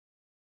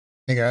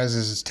Hey guys,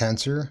 this is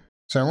Tensor.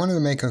 So I wanted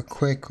to make a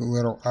quick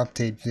little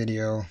update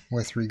video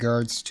with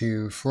regards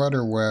to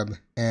Flutter Web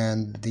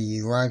and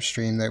the live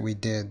stream that we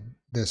did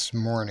this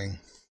morning.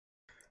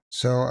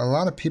 So a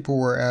lot of people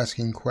were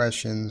asking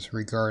questions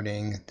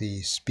regarding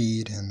the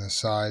speed and the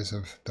size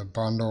of the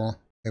bundle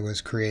that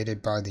was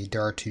created by the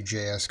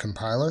Dart2js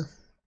Compiler.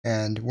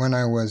 And when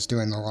I was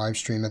doing the live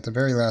stream, at the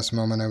very last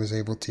moment I was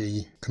able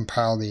to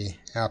compile the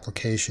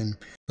application,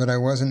 but I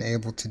wasn't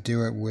able to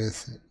do it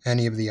with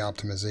any of the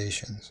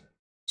optimizations.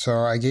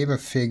 So I gave a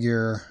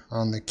figure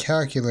on the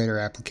calculator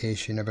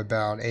application of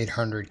about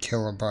 800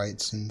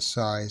 kilobytes in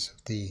size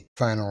of the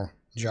final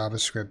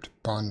JavaScript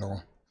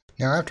bundle.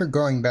 Now after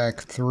going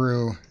back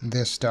through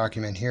this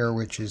document here,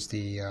 which is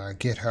the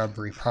GitHub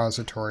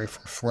repository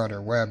for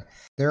Flutter Web,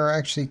 there are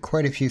actually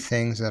quite a few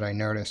things that I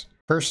noticed.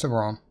 First of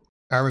all,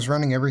 I was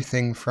running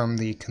everything from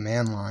the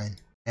command line,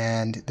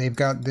 and they've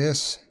got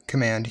this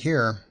command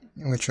here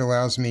which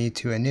allows me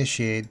to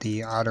initiate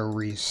the auto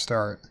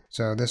restart.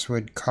 So this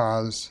would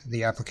cause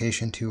the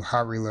application to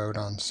hot reload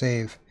on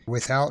save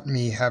without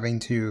me having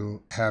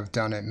to have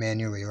done it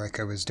manually like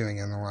I was doing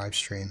in the live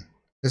stream.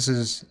 This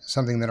is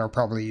something that I'll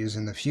probably use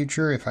in the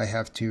future if I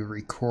have to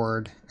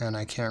record and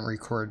I can't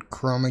record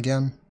Chrome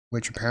again,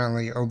 which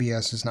apparently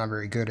OBS is not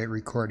very good at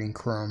recording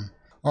Chrome.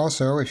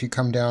 Also, if you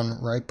come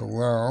down right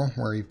below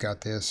where you've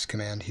got this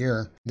command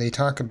here, they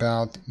talk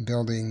about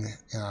building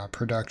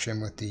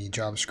production with the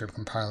JavaScript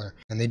compiler.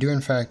 And they do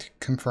in fact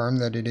confirm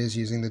that it is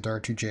using the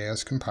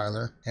Dart2js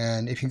compiler.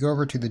 And if you go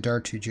over to the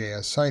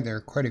Dart2js site, there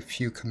are quite a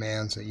few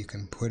commands that you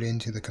can put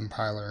into the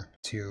compiler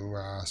to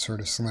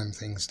sort of slim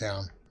things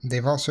down.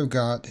 They've also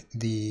got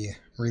the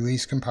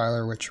release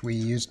compiler, which we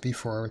used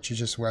before, which is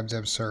just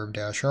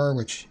webdev-serv-r,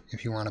 which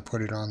if you want to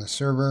put it on the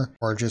server,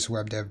 or just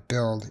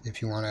webdev-build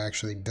if you want to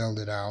actually build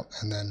it out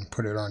and then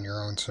put it on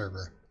your own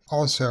server.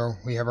 Also,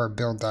 we have our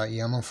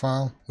build.yaml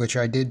file, which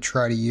I did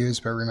try to use,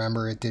 but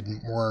remember it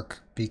didn't work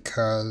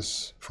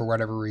because for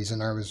whatever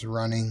reason I was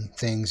running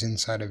things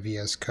inside of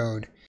VS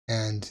Code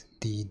and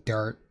the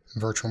Dart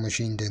virtual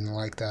machine didn't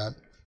like that.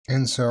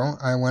 And so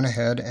I went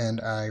ahead and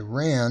I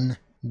ran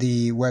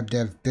the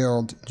webdev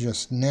build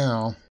just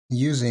now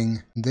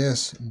using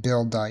this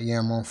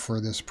build.yaml for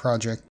this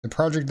project. The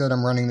project that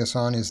I'm running this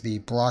on is the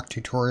block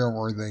tutorial,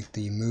 or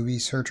the movie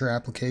searcher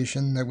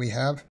application that we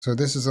have. So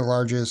this is the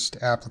largest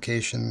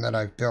application that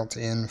I've built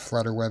in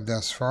Flutter Web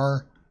thus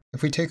far.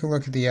 If we take a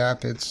look at the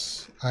app,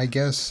 it's, I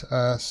guess,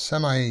 a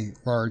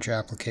semi-large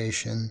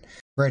application.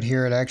 Right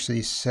here it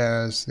actually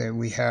says that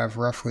we have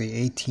roughly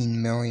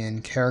 18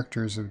 million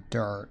characters of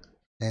Dart.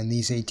 And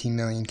these 18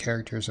 million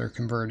characters are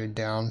converted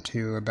down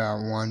to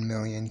about 1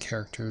 million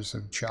characters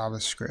of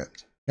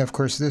JavaScript. Now, of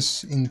course,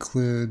 this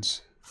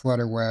includes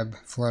Flutter Web,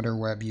 Flutter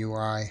Web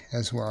UI,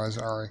 as well as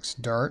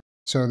RxDart.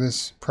 So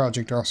this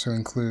project also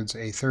includes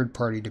a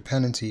third-party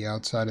dependency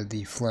outside of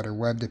the Flutter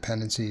Web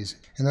dependencies,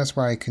 and that's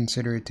why I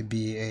consider it to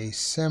be a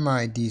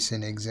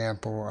semi-decent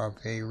example of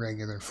a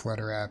regular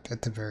Flutter app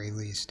at the very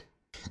least.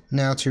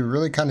 Now, to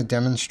really kind of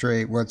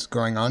demonstrate what's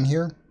going on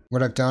here,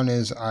 what I've done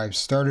is I've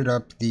started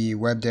up the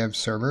webdev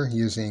server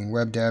using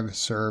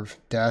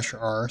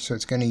webdev-serv-r, so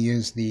it's going to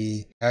use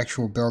the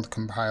actual build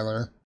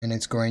compiler and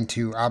it's going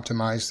to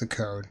optimize the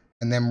code.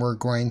 And then we're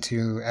going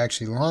to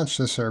actually launch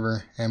the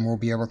server and we'll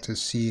be able to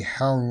see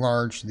how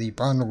large the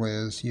bundle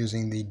is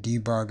using the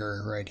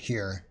debugger right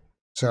here.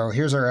 So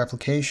here's our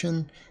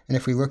application, and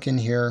if we look in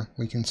here,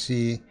 we can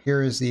see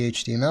here is the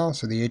HTML.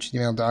 So the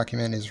HTML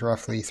document is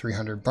roughly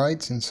 300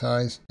 bytes in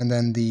size, and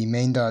then the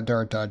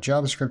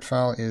main.dart.javascript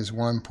file is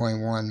 1.1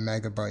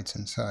 megabytes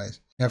in size.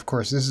 Now, of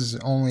course, this is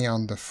only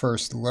on the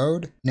first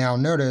load. Now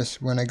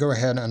notice when I go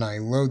ahead and I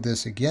load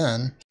this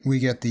again, we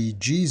get the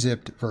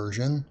gzipped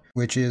version,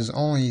 which is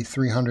only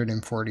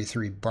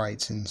 343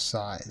 bytes in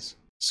size.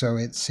 So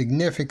it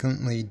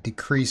significantly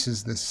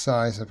decreases the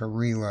size of a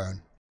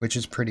reload, which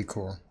is pretty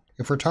cool.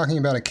 If we're talking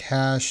about a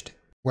cached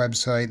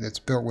website that's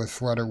built with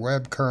Flutter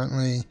Web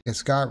currently,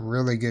 it's got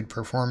really good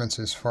performance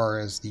as far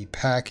as the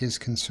pack is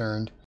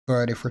concerned.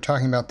 But if we're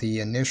talking about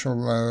the initial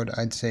load,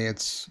 I'd say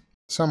it's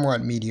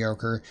somewhat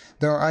mediocre,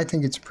 though I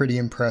think it's pretty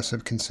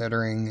impressive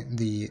considering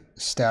the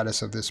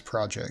status of this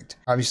project.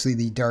 Obviously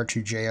the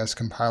Dart2js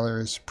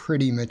compiler is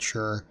pretty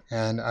mature,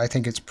 and I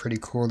think it's pretty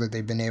cool that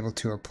they've been able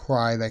to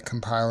apply that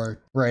compiler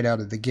right out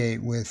of the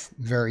gate with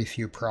very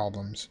few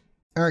problems.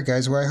 Alright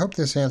guys, well I hope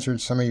this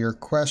answered some of your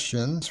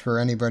questions for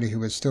anybody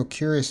who is still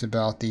curious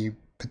about the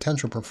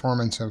potential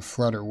performance of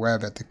Flutter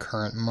Web at the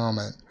current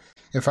moment.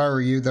 If I were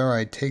you though,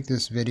 I'd take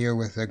this video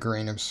with a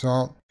grain of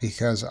salt,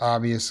 because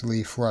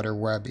obviously Flutter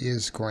Web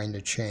is going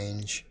to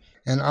change.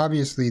 And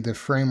obviously the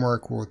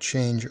framework will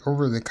change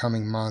over the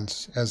coming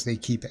months as they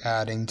keep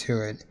adding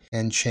to it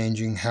and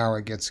changing how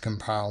it gets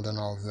compiled and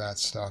all of that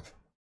stuff.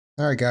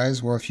 Alright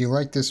guys, well if you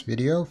liked this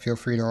video, feel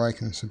free to like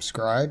and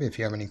subscribe. If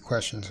you have any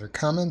questions or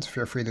comments,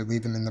 feel free to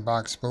leave them in the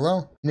box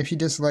below. And if you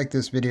dislike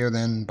this video,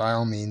 then by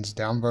all means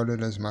downvote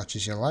it as much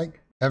as you like.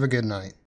 Have a good night.